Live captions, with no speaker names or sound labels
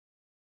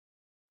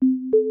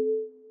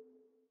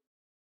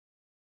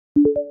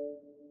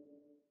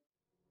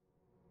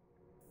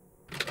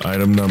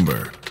Item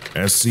number,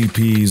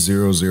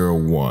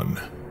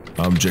 SCP-001.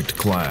 Object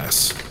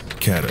Class,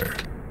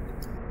 Keter.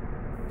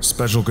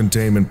 Special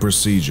Containment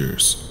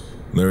Procedures.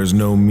 There is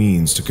no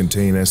means to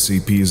contain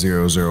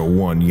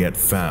SCP-001 yet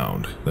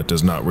found that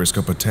does not risk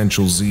a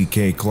potential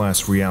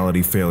ZK-class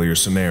reality failure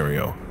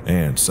scenario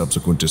and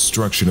subsequent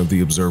destruction of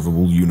the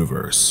observable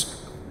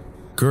universe.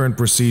 Current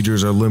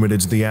procedures are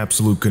limited to the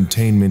absolute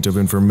containment of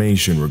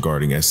information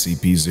regarding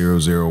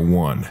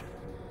SCP-001.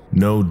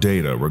 No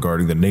data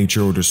regarding the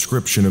nature or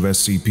description of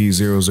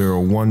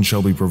SCP-001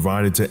 shall be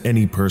provided to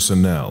any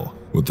personnel,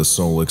 with the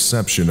sole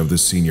exception of the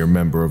senior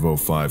member of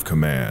O5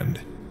 Command.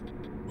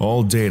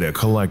 All data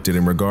collected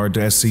in regard to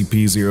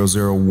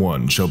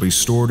SCP-001 shall be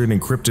stored in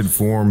encrypted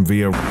form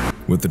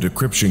with the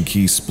decryption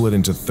key split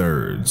into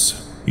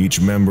thirds.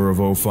 Each member of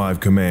O5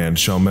 Command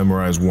shall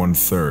memorize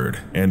 1/3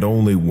 and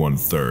only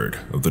 1/3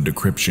 of the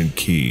decryption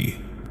key.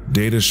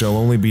 Data shall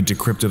only be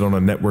decrypted on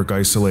a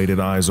network-isolated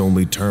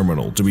eyes-only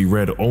terminal to be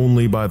read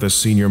only by the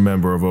senior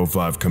member of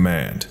O5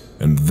 Command,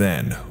 and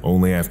then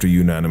only after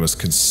unanimous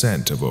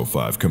consent of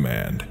O5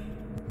 Command.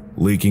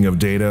 Leaking of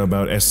data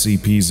about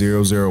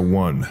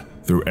SCP-001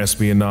 through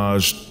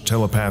espionage,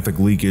 telepathic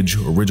leakage,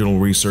 original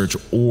research,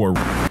 or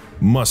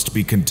must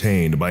be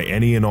contained by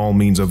any and all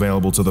means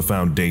available to the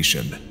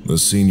Foundation, the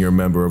senior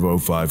member of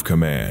O5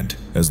 Command,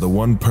 as the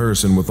one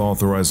person with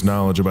authorized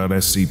knowledge about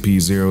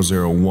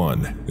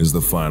SCP-001 is the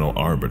final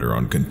arbiter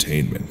on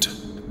containment.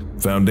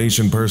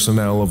 Foundation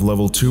personnel of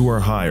Level 2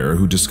 or higher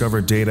who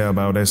discover data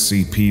about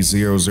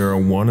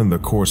SCP-001 in the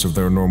course of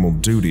their normal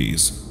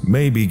duties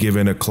may be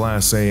given a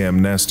Class A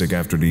amnestic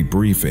after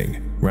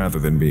debriefing, rather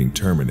than being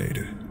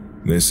terminated.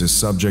 This is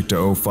subject to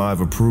O5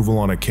 approval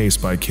on a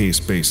case-by-case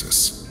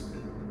basis.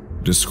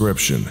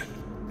 Description: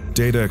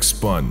 Data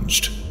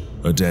expunged.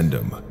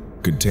 Addendum: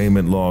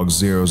 Containment Log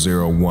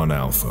 001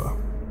 Alpha.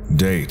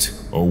 Date: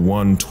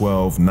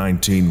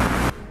 01/12/19.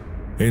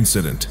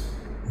 Incident: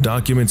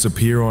 Documents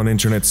appear on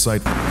internet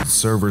site,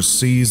 servers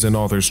seized and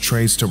authors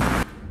traced to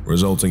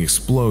resulting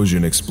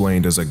explosion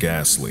explained as a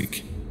gas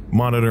leak.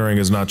 Monitoring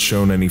has not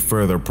shown any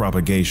further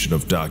propagation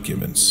of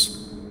documents.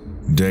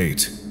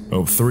 Date: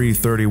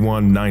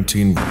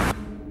 03/31/19.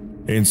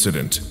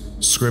 Incident: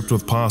 Script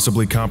with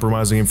possibly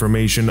compromising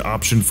information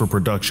optioned for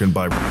production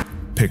by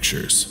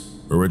pictures.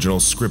 Original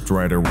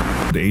scriptwriter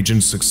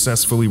agent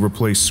successfully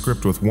replaced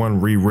script with one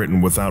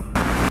rewritten without.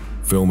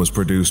 Film was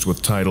produced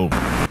with title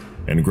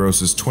and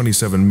grosses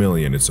 $27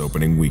 million its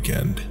opening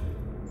weekend.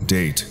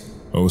 Date: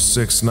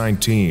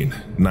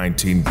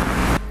 06/19/19.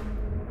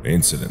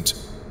 Incident: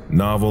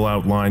 Novel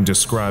outline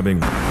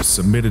describing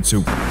submitted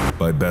to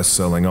by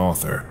best-selling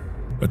author.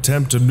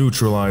 Attempt to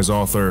neutralize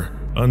author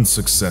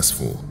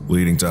unsuccessful,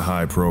 leading to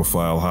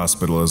high-profile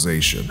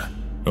hospitalization.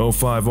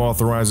 O5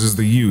 authorizes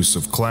the use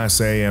of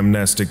Class A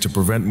amnestic to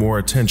prevent more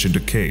attention to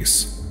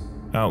case.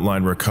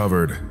 Outline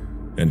recovered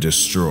and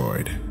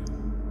destroyed.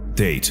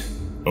 Date: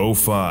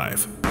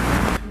 05.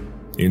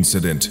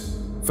 Incident: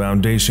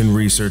 Foundation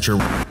researcher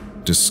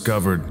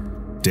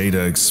discovered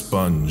data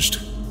expunged.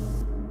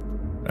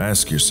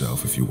 Ask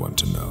yourself if you want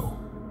to know.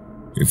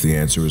 If the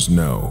answer is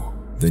no,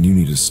 then you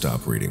need to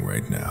stop reading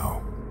right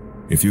now.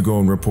 If you go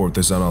and report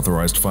this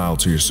unauthorized file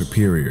to your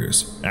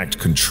superiors, act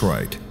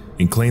contrite,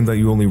 and claim that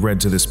you only read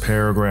to this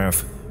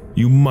paragraph,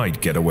 you might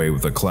get away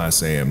with a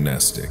Class A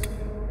amnestic,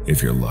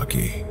 if you're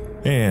lucky,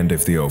 and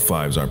if the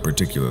O5s aren't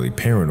particularly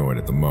paranoid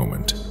at the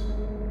moment.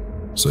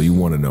 So you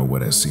want to know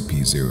what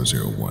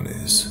SCP-001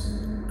 is?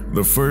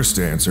 The first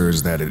answer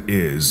is that it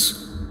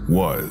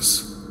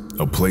was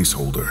a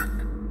placeholder,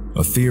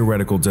 a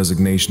theoretical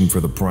designation for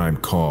the prime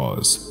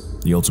cause,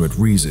 the ultimate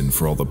reason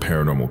for all the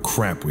paranormal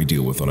crap we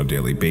deal with on a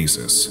daily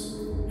basis.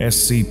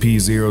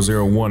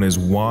 SCP-001 is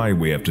why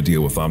we have to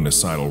deal with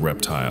omnicidal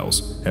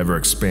reptiles,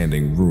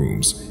 ever-expanding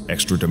rooms,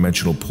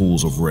 extra-dimensional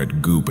pools of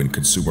red goop, and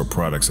consumer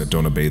products that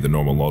don't obey the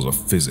normal laws of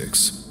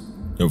physics.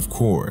 Of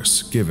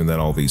course, given that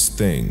all these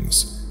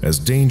things, as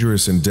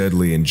dangerous and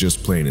deadly and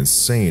just plain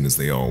insane as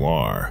they all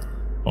are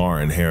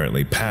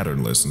inherently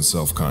patternless and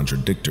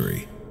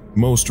self-contradictory,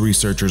 most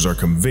researchers are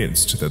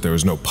convinced that there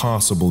is no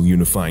possible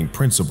unifying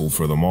principle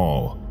for them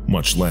all,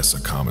 much less a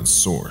common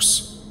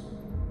source.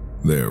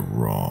 They're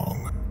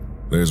wrong.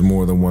 There's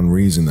more than one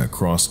reason that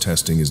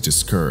cross-testing is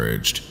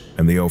discouraged,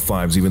 and the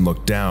O5s even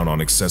look down on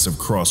excessive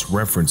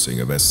cross-referencing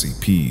of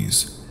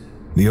SCPs.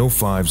 The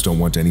O5s don't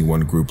want any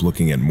one group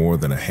looking at more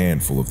than a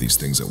handful of these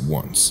things at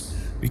once,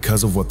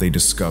 because of what they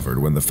discovered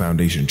when the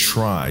Foundation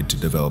tried to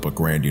develop a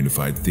grand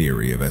unified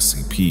theory of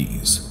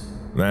SCPs.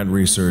 That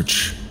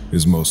research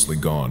is mostly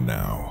gone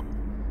now.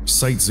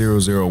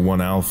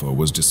 Site-001 Alpha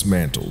was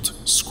dismantled,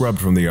 scrubbed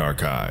from the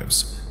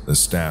archives, the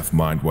staff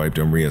mind-wiped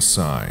and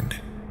reassigned.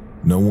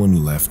 No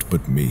one left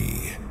but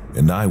me,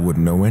 and I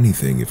wouldn't know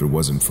anything if it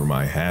wasn't for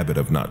my habit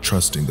of not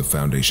trusting the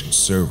Foundation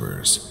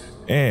servers,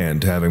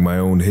 and having my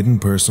own hidden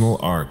personal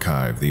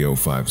archive the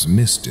O5s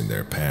missed in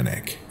their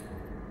panic.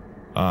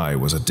 I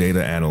was a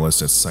data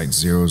analyst at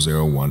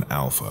Site-001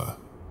 Alpha.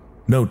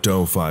 Note to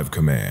O5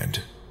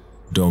 Command: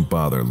 don't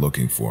bother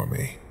looking for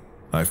me.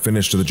 I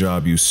finished the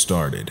job you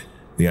started,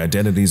 The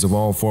identities of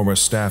all former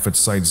staff at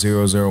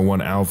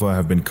Site-001 Alpha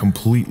have been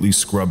completely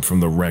scrubbed from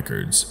the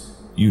records.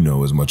 You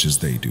know as much as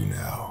they do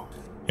now.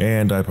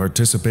 And I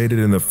participated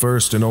in the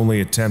first and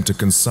only attempt to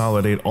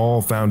consolidate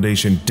all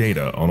Foundation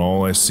data on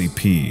all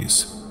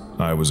SCPs.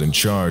 I was in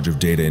charge of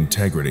data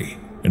integrity,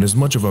 and as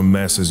much of a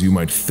mess as you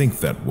might think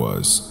that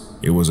was,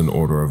 it was an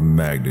order of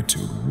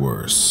magnitude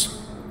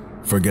worse.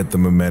 Forget the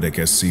mimetic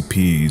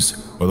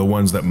SCPs, or the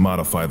ones that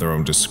modify their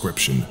own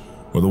description,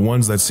 or the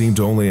ones that seem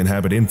to only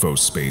inhabit info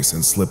space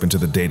and slip into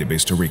the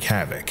database to wreak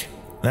havoc.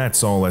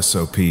 That's all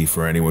SOP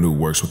for anyone who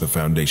works with the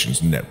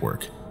Foundation's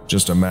network.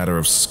 Just a matter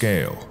of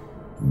scale.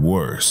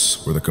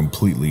 Worse were the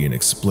completely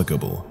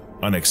inexplicable,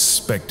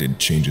 unexpected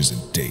changes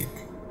in date.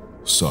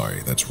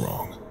 Sorry, that's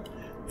wrong.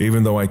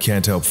 Even though I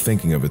can't help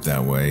thinking of it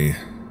that way,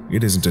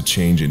 it isn't a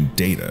change in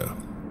data,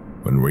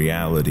 when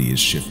reality is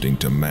shifting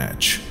to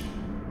match.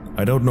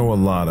 I don't know a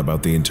lot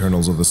about the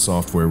internals of the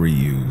software we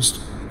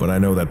used, but I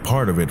know that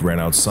part of it ran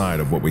outside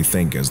of what we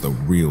think as the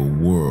real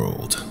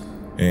world.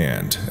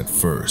 And, at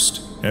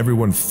first,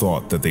 everyone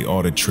thought that the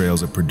audit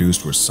trails it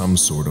produced were some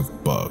sort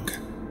of bug.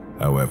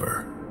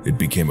 However, it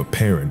became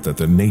apparent that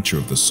the nature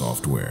of the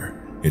software,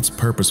 its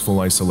purposeful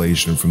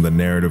isolation from the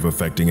narrative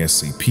affecting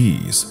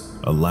SCPs,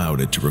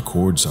 allowed it to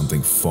record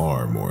something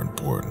far more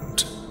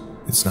important.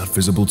 It's not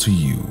visible to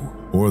you,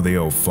 or the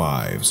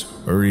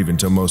O5s, or even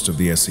to most of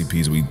the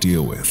SCPs we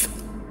deal with,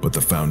 but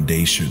the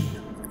Foundation,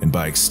 and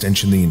by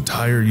extension the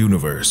entire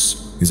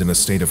universe, is in a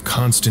state of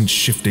constant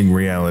shifting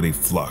reality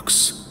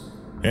flux.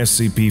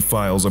 SCP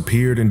files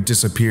appeared and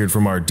disappeared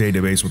from our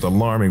database with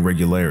alarming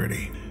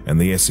regularity, and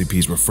the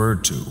SCPs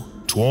referred to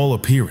all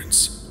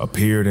appearance,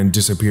 appeared and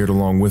disappeared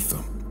along with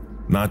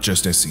them. Not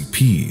just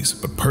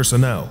SCPs, but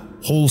personnel,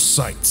 whole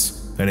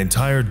sites, and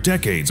entire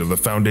decades of the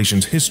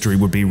Foundation's history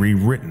would be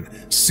rewritten,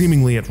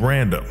 seemingly at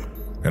random,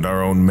 and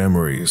our own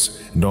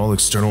memories and all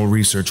external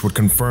research would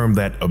confirm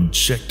that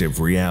objective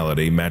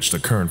reality matched the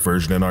current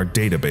version in our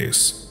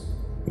database.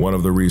 One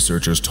of the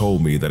researchers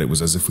told me that it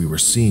was as if we were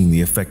seeing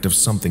the effect of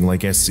something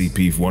like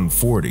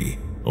SCP-140,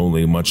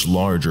 only much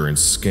larger in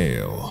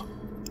scale.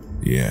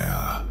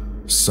 Yeah,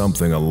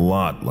 something a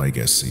lot like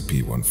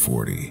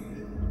SCP-140,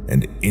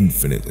 and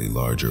infinitely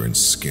larger in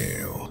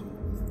scale.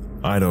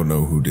 I don't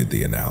know who did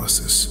the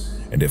analysis,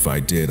 and if I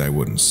did, I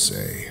wouldn't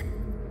say.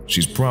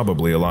 She's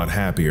probably a lot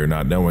happier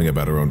not knowing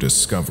about her own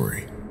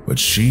discovery, but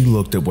she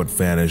looked at what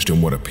vanished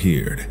and what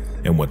appeared,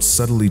 and what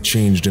subtly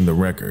changed in the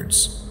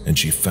records, and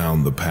she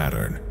found the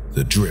pattern,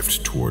 the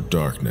drift toward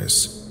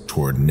darkness,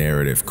 toward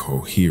narrative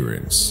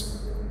coherence,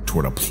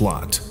 toward a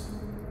plot.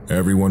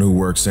 Everyone who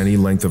works any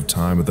length of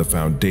time at the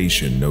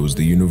Foundation knows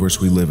the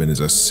universe we live in is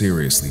a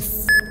seriously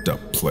f***ed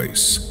up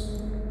place.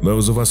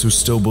 Those of us who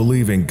still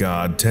believe in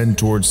God tend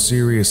towards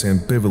serious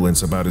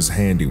ambivalence about his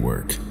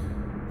handiwork.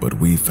 But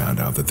we found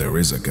out that there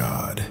is a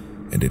God,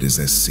 and it is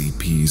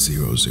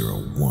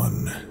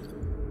SCP-001.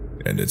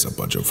 And it's a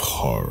bunch of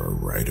horror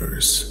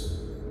writers.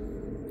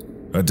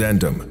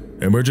 Addendum: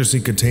 Emergency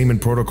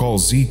Containment Protocol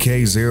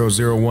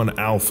ZK-001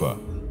 Alpha,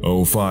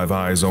 05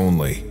 eyes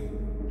only.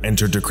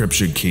 Enter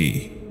decryption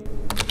key.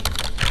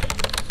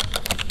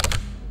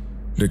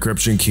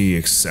 Decryption key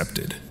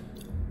accepted.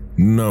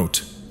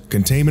 Note: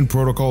 Containment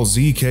Protocol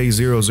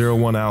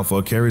ZK-001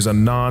 Alpha carries a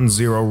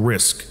non-zero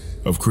risk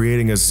of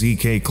creating a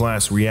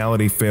ZK-class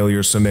reality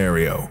failure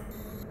scenario.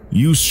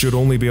 Use should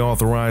only be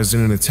authorized in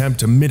an attempt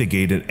to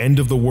mitigate an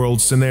end-of-the-world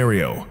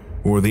scenario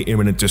or the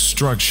imminent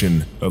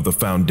destruction of the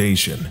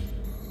Foundation.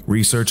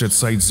 Research at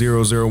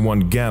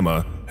Site-001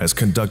 Gamma has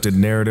conducted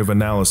narrative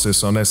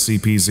analysis on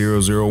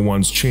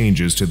SCP-001's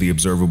changes to the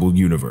observable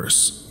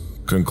universe.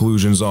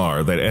 Conclusions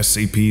are that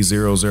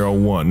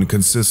SCP-001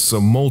 consists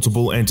of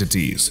multiple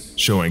entities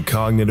showing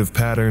cognitive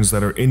patterns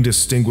that are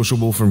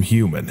indistinguishable from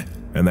human,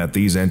 and that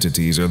these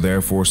entities are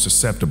therefore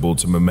susceptible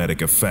to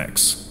mimetic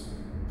effects.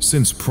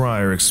 Since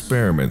prior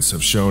experiments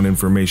have shown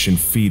information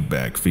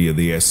feedback via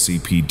the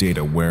SCP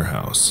data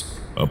warehouse,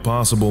 a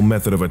possible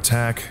method of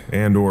attack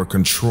and/or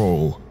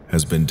control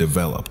has been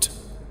developed.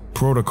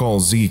 Protocol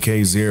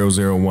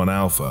ZK-001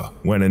 Alpha,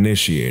 when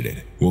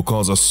initiated, will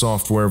cause a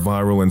software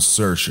viral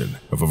insertion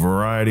of a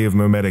variety of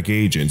mimetic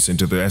agents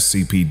into the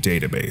SCP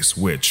database,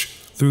 which,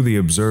 through the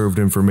observed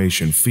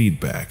information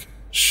feedback,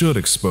 should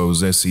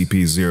expose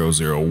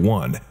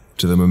SCP-001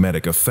 to the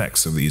mimetic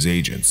effects of these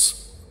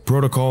agents.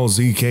 Protocol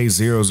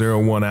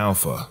ZK-001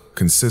 Alpha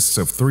consists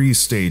of 3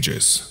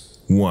 stages.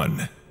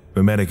 1.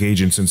 Mimetic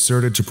agents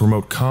inserted to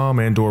promote calm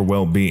and/or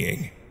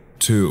well-being.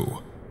 2.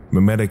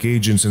 Mimetic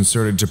agents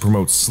inserted to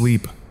promote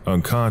sleep,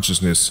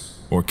 unconsciousness,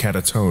 or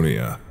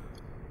catatonia.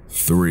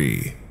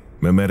 3.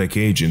 Mimetic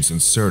agents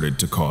inserted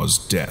to cause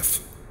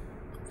death.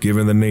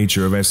 Given the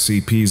nature of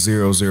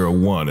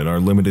SCP-001 and our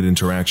limited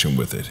interaction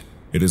with it,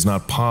 it is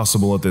not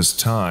possible at this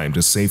time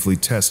to safely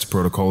test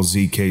Protocol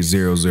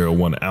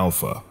ZK-001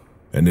 Alpha,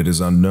 and it is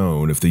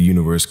unknown if the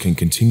universe can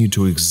continue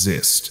to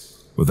exist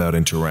without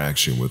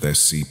interaction with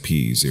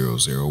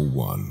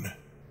SCP-001.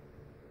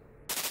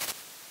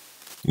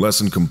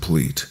 Lesson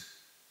complete.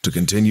 To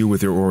continue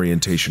with your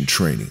orientation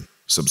training,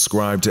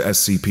 subscribe to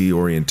SCP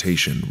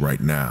Orientation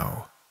right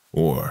now.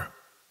 or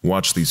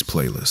watch these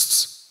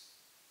playlists.